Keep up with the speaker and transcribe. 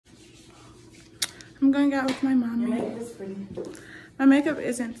I'm going out with my mommy. Your makeup is pretty. My makeup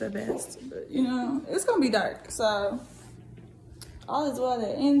isn't the best, but you know, it's gonna be dark, so all is well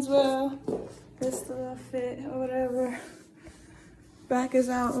that ends well. This little fit or whatever. Back is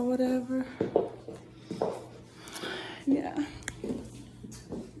out or whatever. Yeah.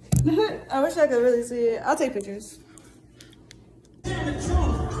 I wish I could really see it. I'll take pictures. You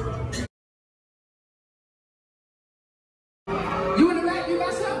in the back, you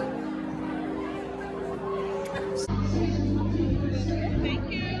got some?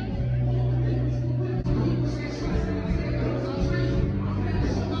 Thank you.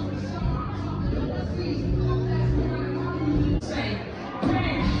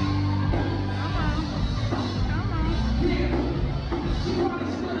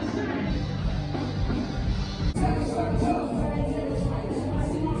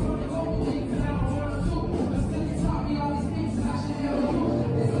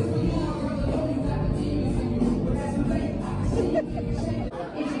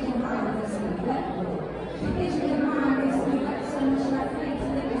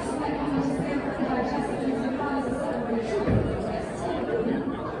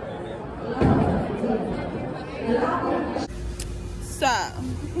 So,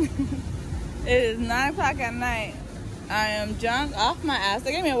 it is 9 o'clock at night. I am drunk off my ass.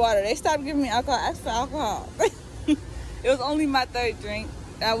 They gave me water. They stopped giving me alcohol. I asked for alcohol. It was only my 3rd drink.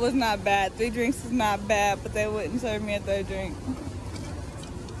 That was not bad. 3 drinks is not bad, but they wouldn't serve me a 3rd drink.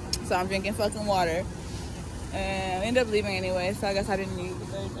 So I'm drinking fucking water. And I ended up leaving anyway, so I guess I didn't need the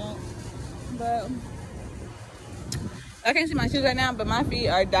 3rd drink. But I can't see my shoes right now, but my feet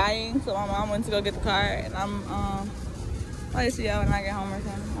are dying. So my mom went to go get the car, and I'm I'll see y'all when I get home or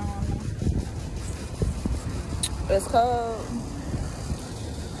something. I don't know. It's cold,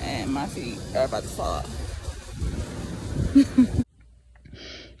 and my feet are about to fall off.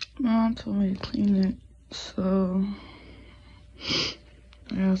 Mom told me to clean it, so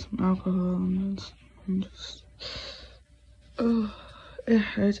I have some alcohol and I'm just, oh, it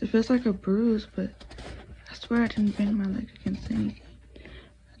hurts. It feels like a bruise, but I swear I didn't bang my leg against anything.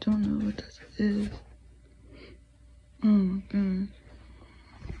 I don't know what this is. Oh my god.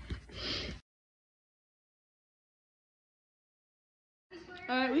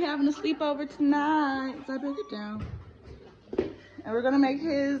 Alright, we having a sleepover tonight. So I broke it down. And we're gonna make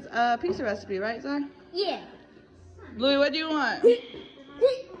his pizza recipe, right, Zai? Yeah. Louis, what do you want?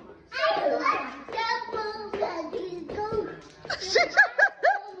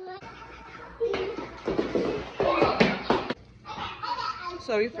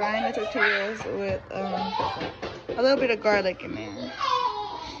 So we're frying the tortillas with a little bit of garlic in there.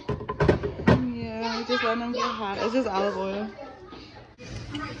 Yeah, we just let them get hot. It's just olive oil.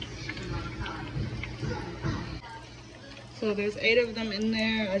 So there's 8 of them in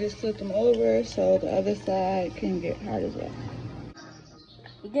there. I just flipped them over so the other side can get hot as well.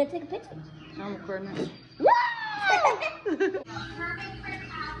 You gonna take a picture? I'm recording it.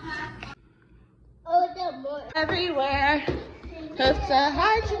 Oh, the more. Everywhere. Cause the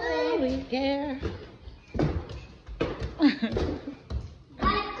heart you know we care.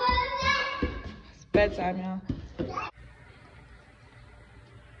 It's bedtime, y'all.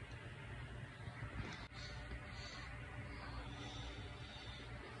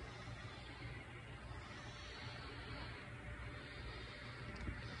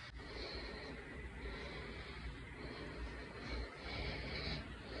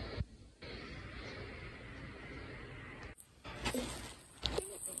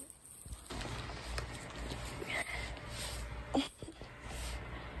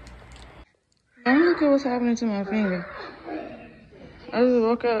 Don't look at what's happening to my finger. I just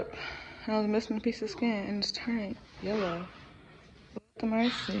woke up and I was missing a piece of skin and it's turning yellow. What the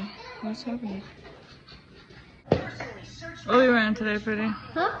mercy? What's happening? What are we wearing today, pretty?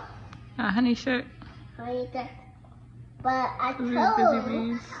 Huh? A honey shirt. Honey shirt. But I Busy told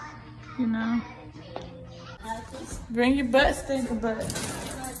bees, you know. Bring your butt, stinker butt.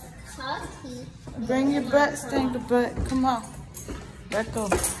 Bring your butt, stinker butt. Come on. Let's go.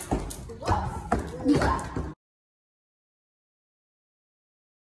 Yeah.